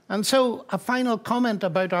 And so a final comment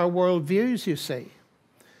about our worldviews, you see.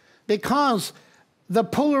 Because the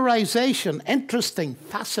polarization, interesting,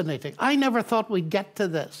 fascinating. I never thought we'd get to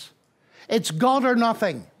this. It's God or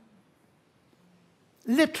nothing.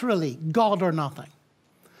 Literally, God or nothing.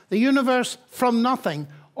 The universe from nothing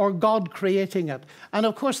or God creating it. And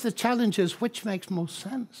of course, the challenge is which makes most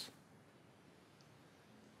sense?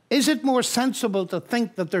 Is it more sensible to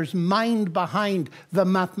think that there's mind behind the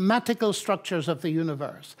mathematical structures of the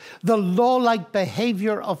universe, the law-like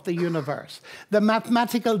behavior of the universe, the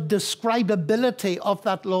mathematical describability of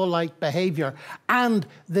that law-like behavior, and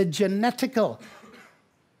the genetical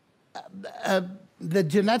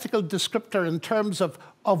descriptor in terms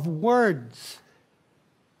of words?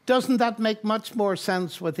 Doesn't that make much more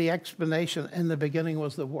sense with the explanation, in the beginning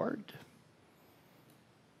was the Word?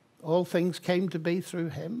 All things came to be through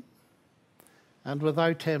him, and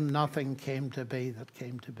without him nothing came to be that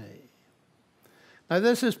came to be. Now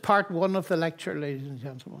this is part one of the lecture, ladies and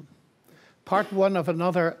gentlemen. Part one of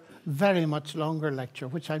another very much longer lecture,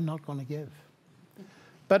 which I'm not going to give.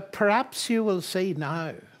 But perhaps you will see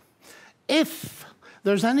now, if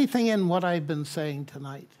there's anything in what I've been saying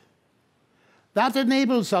tonight, that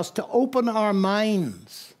enables us to open our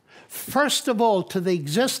minds, first of all, to the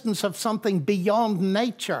existence of something beyond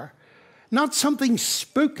nature, not something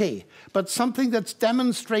spooky, but something that's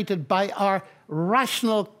demonstrated by our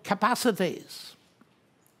rational capacities,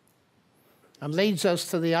 and leads us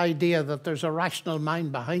to the idea that there's a rational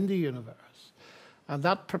mind behind the universe, and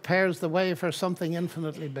that prepares the way for something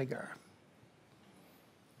infinitely bigger.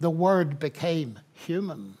 The Word became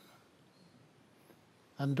human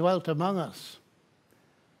and dwelt among us,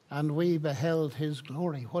 and we beheld his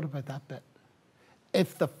glory. What about that bit?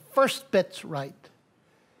 If the first bit's right,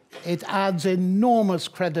 it adds enormous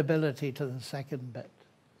credibility to the second bit.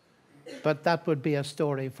 But that would be a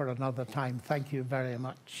story for another time. Thank you very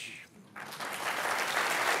much.